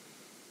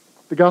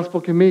 The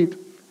gospel can meet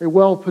a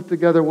well put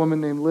together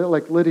woman named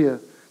like Lydia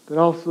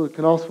that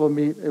can also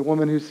meet a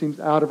woman who seems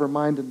out of her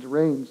mind and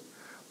deranged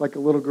like a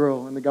little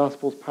girl, and the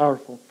gospel is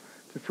powerful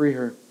to free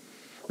her.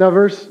 Now,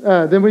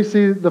 then we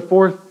see the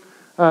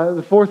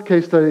fourth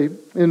case study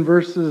in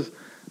verses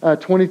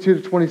 22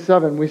 to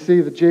 27. We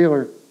see the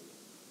jailer.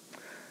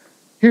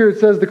 Here it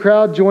says, the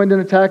crowd joined in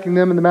attacking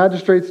them, and the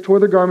magistrates tore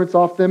their garments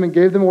off them and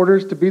gave them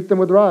orders to beat them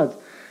with rods.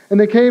 And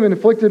they came and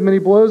inflicted many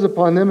blows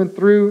upon them and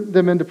threw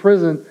them into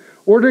prison,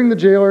 ordering the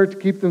jailer to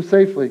keep them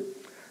safely.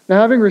 Now,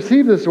 having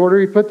received this order,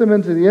 he put them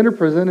into the inner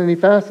prison, and he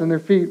fastened their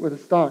feet with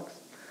his stocks.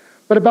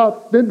 But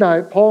about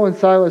midnight, Paul and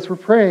Silas were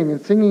praying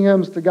and singing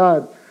hymns to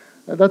God.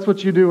 That's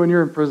what you do when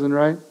you're in prison,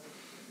 right?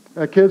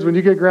 Kids, when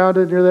you get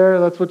grounded and you're there,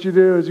 that's what you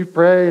do, is you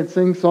pray and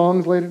sing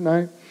songs late at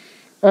night.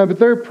 But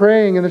they're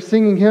praying and they're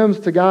singing hymns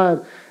to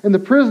God. And the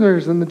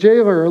prisoners and the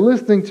jailer are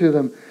listening to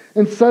them.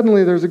 And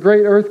suddenly there's a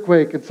great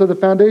earthquake. And so the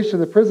foundation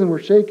of the prison were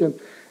shaken.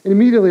 And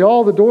immediately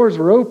all the doors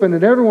were opened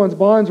and everyone's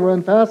bonds were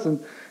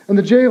unfastened. And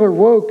the jailer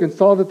woke and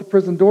saw that the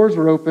prison doors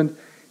were opened.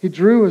 He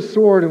drew his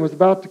sword and was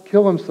about to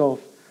kill himself,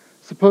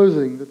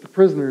 supposing that the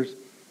prisoners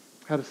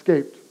had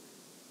escaped.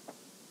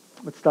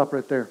 Let's stop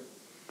right there.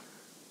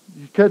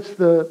 You catch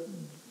the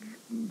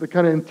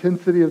kind of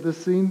intensity of this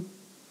scene?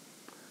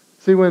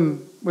 See,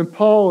 when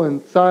Paul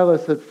and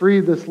Silas had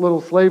freed this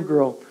little slave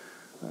girl,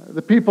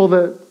 the people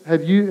that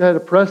had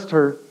oppressed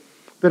her,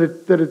 that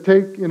had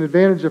taken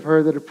advantage of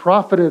her, that had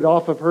profited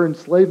off of her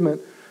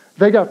enslavement,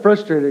 they got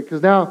frustrated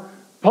because now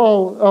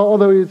Paul,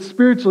 although he had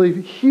spiritually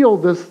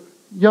healed this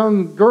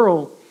young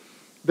girl,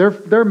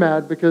 they're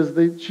mad because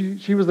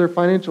she was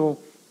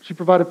she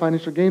provided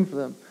financial gain for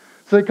them.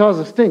 So they cause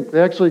a stink.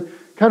 They actually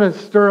kind of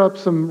stir up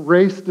some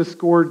race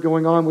discord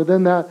going on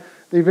within that.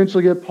 They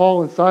eventually get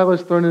Paul and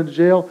Silas thrown into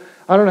jail.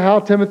 I don't know how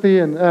Timothy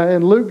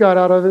and Luke got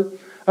out of it,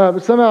 but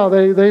somehow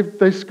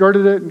they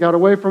skirted it and got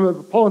away from it.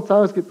 But Paul and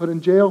Silas get put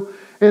in jail,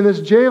 and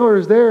this jailer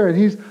is there, and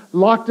he's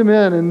locked them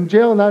in. And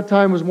jail in that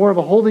time was more of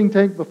a holding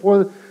tank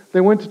before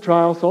they went to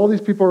trial. So all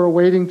these people are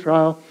awaiting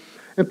trial.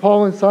 And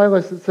Paul and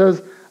Silas, it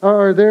says,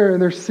 are there,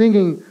 and they're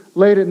singing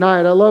late at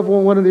night. I love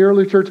what one of the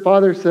early church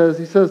fathers says.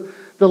 He says,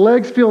 the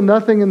legs feel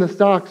nothing in the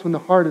stocks when the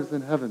heart is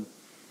in heaven.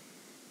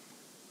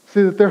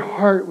 See, that their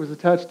heart was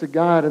attached to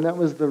God, and that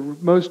was the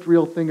most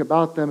real thing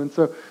about them. And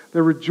so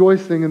they're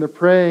rejoicing, and they're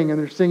praying, and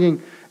they're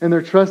singing, and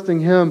they're trusting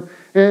Him.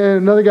 And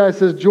another guy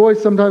says, joy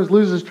sometimes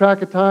loses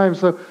track of time.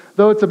 So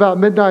though it's about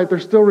midnight, they're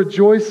still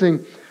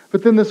rejoicing.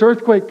 But then this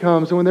earthquake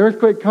comes, and when the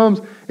earthquake comes,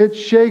 it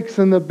shakes,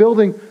 and the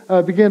building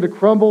began to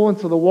crumble, and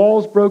so the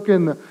walls broke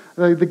in,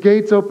 the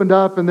gates opened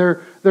up, and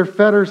their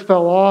fetters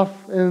fell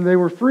off, and they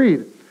were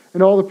freed.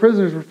 And all the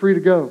prisoners were free to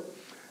go.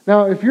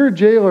 Now, if you're a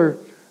jailer,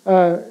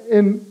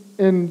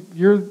 and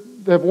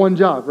you have one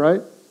job,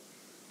 right?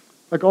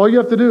 Like all you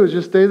have to do is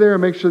just stay there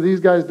and make sure these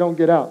guys don't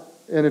get out.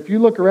 And if you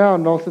look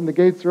around and all of a sudden the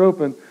gates are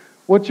open,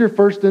 what's your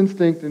first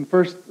instinct and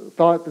first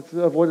thought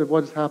of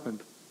what has happened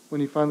when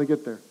you finally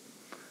get there?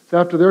 So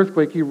after the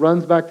earthquake, he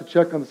runs back to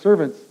check on the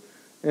servants,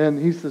 and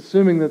he's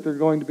assuming that they're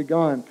going to be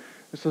gone.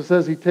 And so it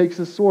says he takes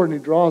his sword and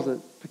he draws it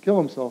to kill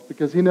himself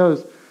because he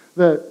knows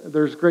that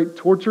there's great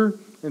torture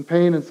and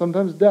pain and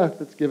sometimes death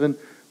that's given,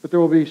 but there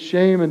will be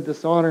shame and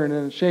dishonor, and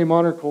in a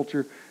shame-honor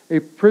culture, a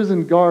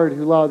prison guard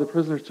who allowed the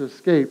prisoners to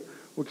escape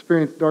will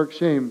experience dark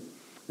shame.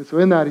 And so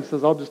in that, he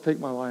says, I'll just take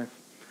my life.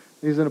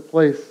 And he's in a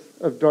place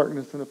of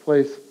darkness, in a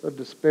place of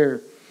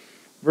despair.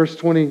 Verse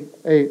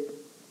 28,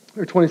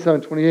 or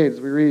 27, 28,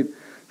 as we read, it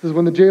says,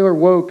 when the jailer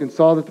woke and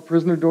saw that the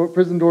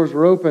prison doors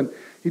were open,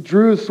 he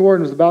drew his sword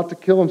and was about to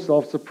kill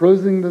himself,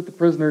 supposing that the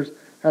prisoners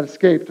had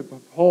escaped.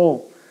 But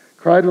Paul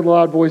cried with a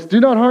loud voice, do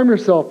not harm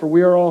yourself, for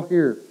we are all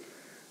here.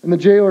 And the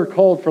jailer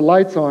called for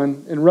lights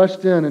on and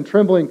rushed in, and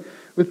trembling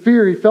with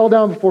fear, he fell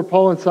down before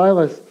Paul and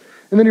Silas.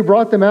 And then he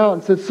brought them out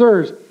and said,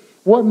 sirs,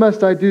 what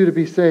must I do to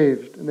be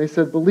saved? And they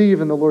said, believe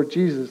in the Lord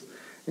Jesus,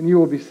 and you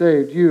will be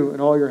saved, you and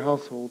all your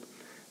household.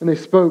 And they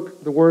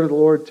spoke the word of the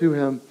Lord to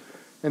him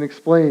and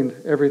explained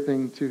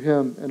everything to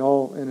him and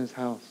all in his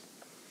house.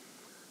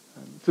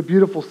 It's a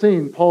beautiful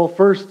scene. Paul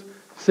first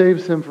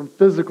saves him from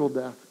physical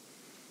death,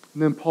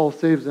 and then Paul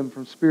saves him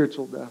from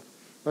spiritual death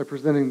by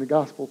presenting the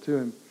gospel to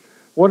him.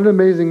 What an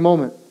amazing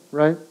moment,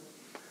 right?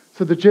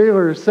 So the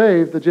jailer is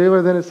saved. The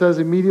jailer then, it says,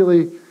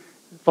 immediately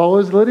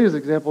follows Lydia's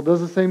example, does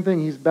the same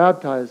thing. He's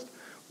baptized.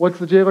 What's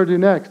the jailer do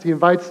next? He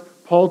invites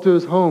Paul to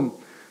his home.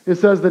 It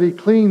says that he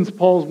cleans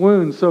Paul's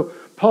wounds. So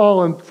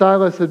Paul and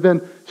Silas had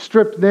been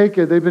stripped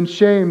naked. They've been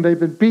shamed. They've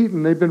been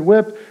beaten. They've been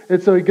whipped.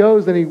 And so he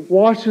goes and he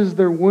washes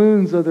their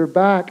wounds of their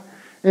back,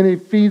 and he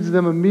feeds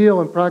them a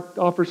meal and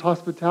offers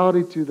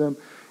hospitality to them.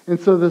 And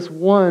so this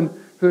one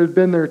who had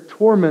been their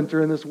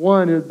tormentor and this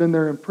one who had been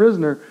their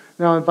imprisoner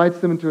now invites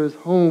them into his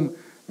home,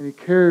 and he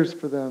cares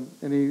for them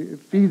and he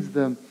feeds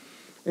them.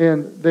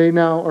 And they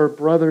now are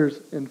brothers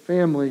and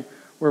family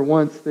where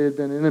once they had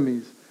been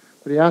enemies.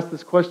 But he asked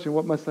this question,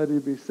 what must I do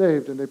to be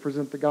saved? And they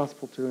present the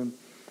gospel to him.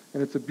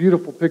 And it's a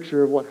beautiful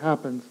picture of what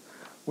happens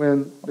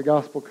when the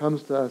gospel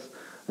comes to us.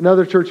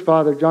 Another church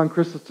father, John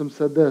Chrysostom,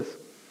 said this,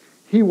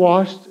 he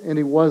washed and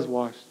he was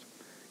washed.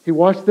 He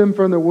washed them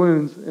from their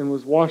wounds and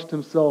was washed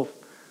himself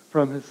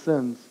from his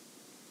sins.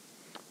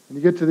 And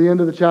you get to the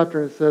end of the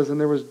chapter and it says,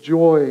 and there was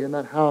joy in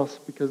that house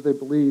because they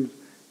believed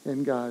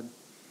in God.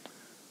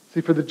 See,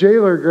 for the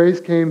jailer,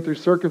 grace came through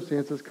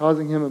circumstances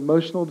causing him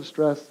emotional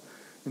distress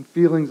and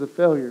feelings of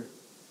failure.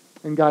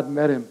 And God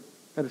met him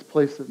at his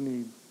place of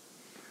need.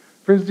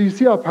 Friends, do you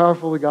see how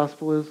powerful the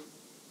gospel is?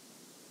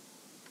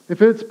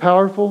 If it's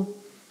powerful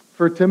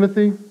for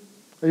Timothy,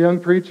 a young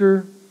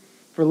preacher,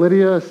 for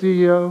Lydia, a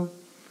CEO,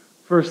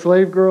 for a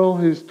slave girl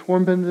who's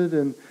tormented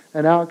and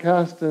an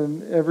outcast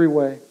in every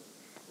way,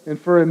 and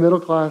for a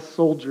middle-class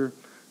soldier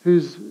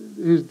who's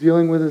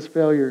dealing with his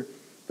failure,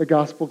 the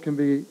gospel can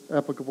be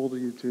applicable to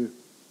you too.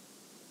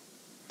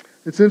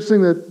 It's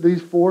interesting that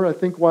these four, I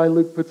think why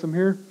Luke puts them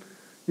here,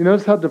 you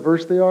notice how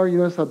diverse they are? You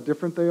notice how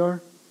different they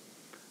are?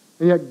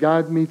 And yet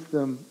God meets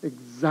them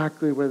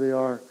exactly where they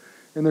are.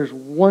 And there's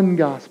one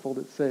gospel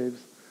that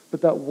saves.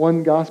 But that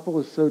one gospel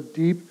is so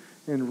deep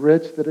and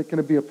rich that it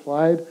can be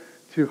applied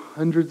to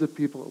hundreds of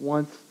people at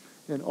once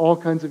in all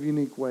kinds of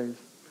unique ways.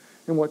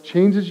 And what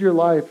changes your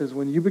life is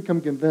when you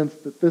become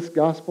convinced that this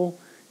gospel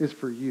is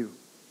for you.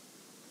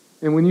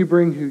 And when you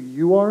bring who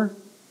you are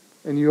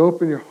and you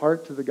open your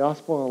heart to the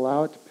gospel and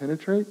allow it to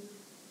penetrate,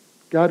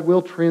 God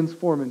will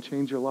transform and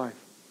change your life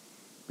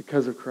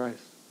because of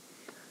Christ.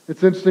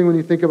 It's interesting when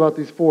you think about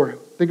these four.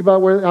 Think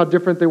about how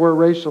different they were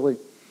racially.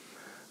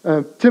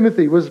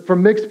 Timothy was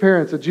from mixed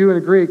parents, a Jew and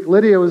a Greek.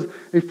 Lydia was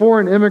a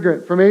foreign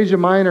immigrant from Asia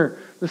Minor.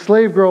 The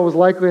slave girl was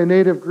likely a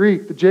native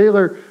Greek. The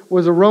jailer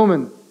was a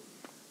Roman.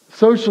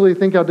 Socially,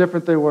 think how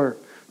different they were.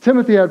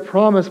 Timothy had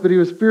promise, but he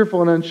was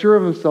fearful and unsure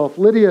of himself.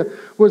 Lydia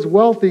was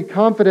wealthy,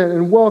 confident,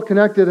 and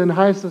well-connected in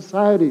high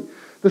society.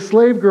 The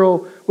slave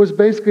girl was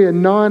basically a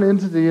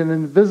non-entity, an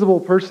invisible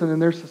person in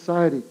their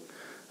society.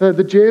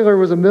 The jailer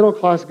was a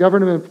middle-class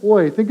government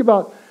employee. Think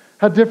about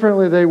how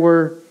differently they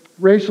were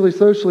racially,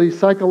 socially,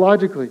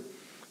 psychologically.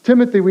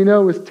 Timothy, we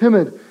know, was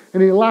timid,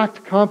 and he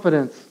lacked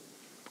confidence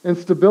and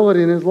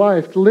stability in his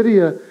life.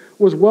 Lydia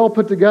was well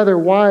put together,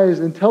 wise,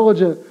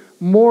 intelligent,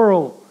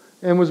 moral,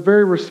 and was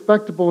very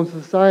respectable in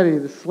society.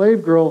 The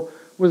slave girl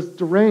was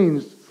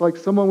deranged. It's like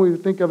someone we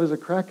would think of as a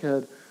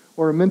crackhead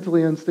or a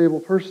mentally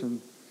unstable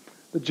person.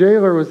 The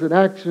jailer was an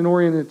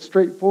action-oriented,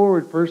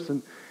 straightforward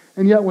person.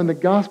 And yet when the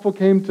gospel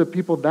came to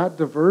people that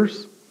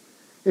diverse,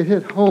 it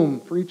hit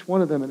home for each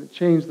one of them and it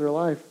changed their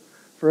life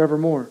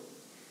forevermore.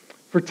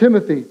 For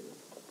Timothy,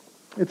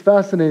 it's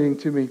fascinating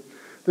to me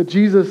that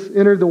Jesus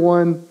entered the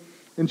one,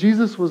 and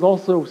Jesus was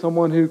also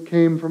someone who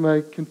came from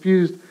a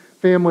confused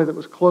family that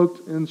was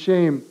cloaked in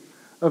shame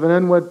of an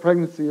unwed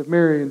pregnancy of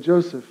Mary and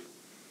Joseph.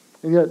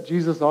 And yet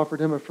Jesus offered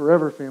him a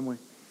forever family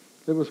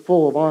that was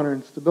full of honor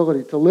and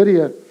stability. To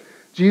Lydia,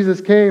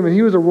 Jesus came, and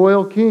he was a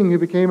royal king who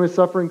became a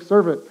suffering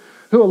servant,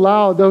 who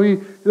allowed, though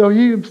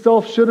he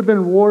himself should have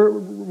been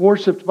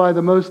worshipped by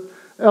the most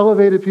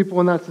elevated people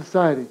in that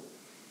society,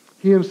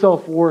 he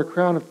himself wore a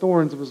crown of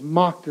thorns and was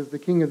mocked as the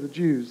king of the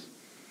Jews.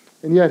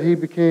 And yet he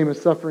became a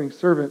suffering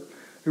servant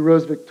who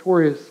rose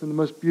victorious in the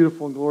most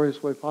beautiful and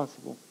glorious way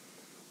possible.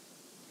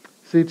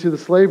 See, to the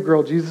slave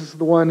girl, Jesus is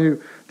the one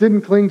who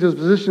didn't cling to his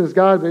position as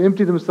God, but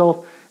emptied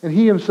himself, and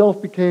he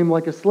himself became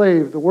like a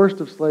slave, the worst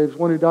of slaves,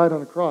 one who died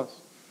on a cross.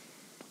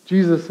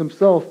 Jesus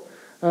himself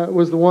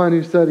was the one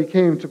who said he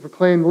came to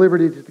proclaim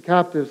liberty to the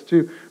captives,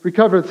 to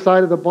recover the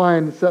sight of the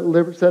blind,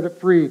 and set it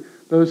free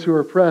those who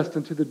are oppressed.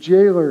 And to the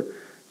jailer,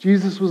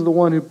 Jesus was the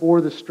one who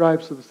bore the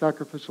stripes of the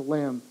sacrificial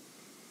lamb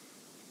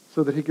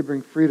so that he could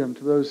bring freedom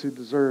to those who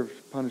deserved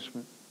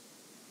punishment.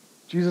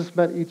 Jesus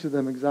met each of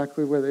them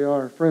exactly where they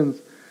are. Friends,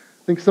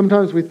 I think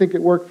sometimes we think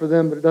it worked for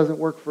them, but it doesn't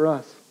work for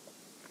us.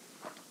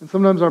 And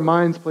sometimes our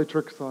minds play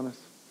tricks on us.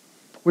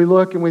 We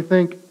look and we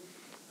think,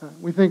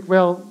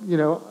 well,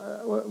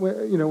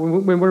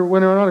 when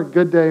we're on a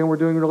good day and we're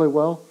doing really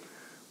well,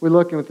 we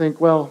look and we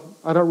think, well,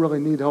 I don't really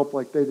need help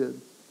like they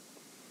did.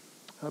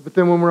 But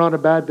then when we're on a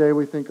bad day,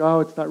 we think,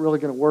 oh, it's not really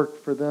going to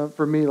work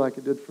for me like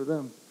it did for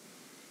them.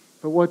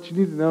 But what you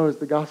need to know is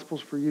the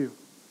gospel's for you.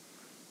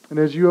 And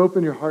as you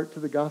open your heart to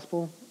the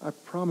gospel, I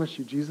promise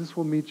you, Jesus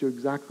will meet you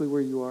exactly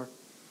where you are.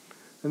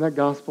 And that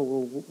gospel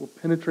will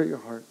penetrate your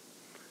heart.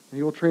 And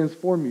he will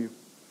transform you,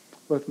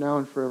 both now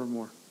and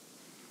forevermore.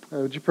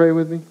 Would you pray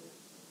with me?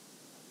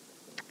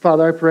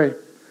 Father, I pray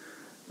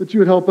that you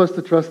would help us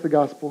to trust the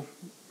gospel.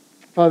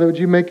 Father, would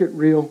you make it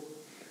real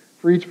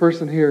for each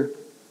person here?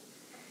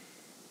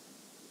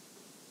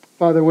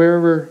 Father,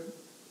 wherever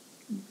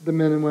the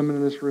men and women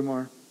in this room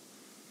are,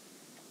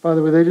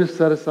 Father, would they just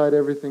set aside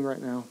everything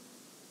right now?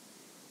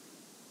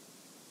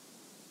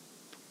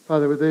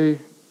 Father, would you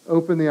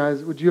open the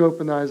eyes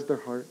of their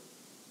heart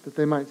that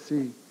they might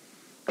see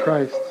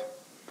Christ,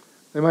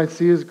 they might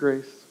see his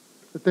grace,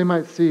 that they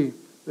might see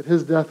that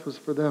his death was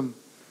for them.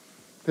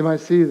 They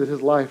might see that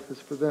his life is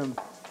for them.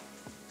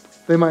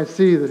 They might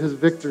see that his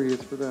victory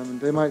is for them,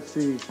 and they might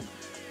see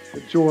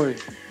the joy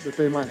that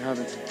they might have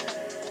in him.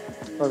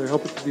 Father,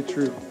 help it to be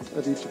true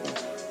of each of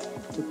us.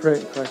 We pray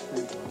in Christ's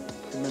name.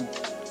 Amen.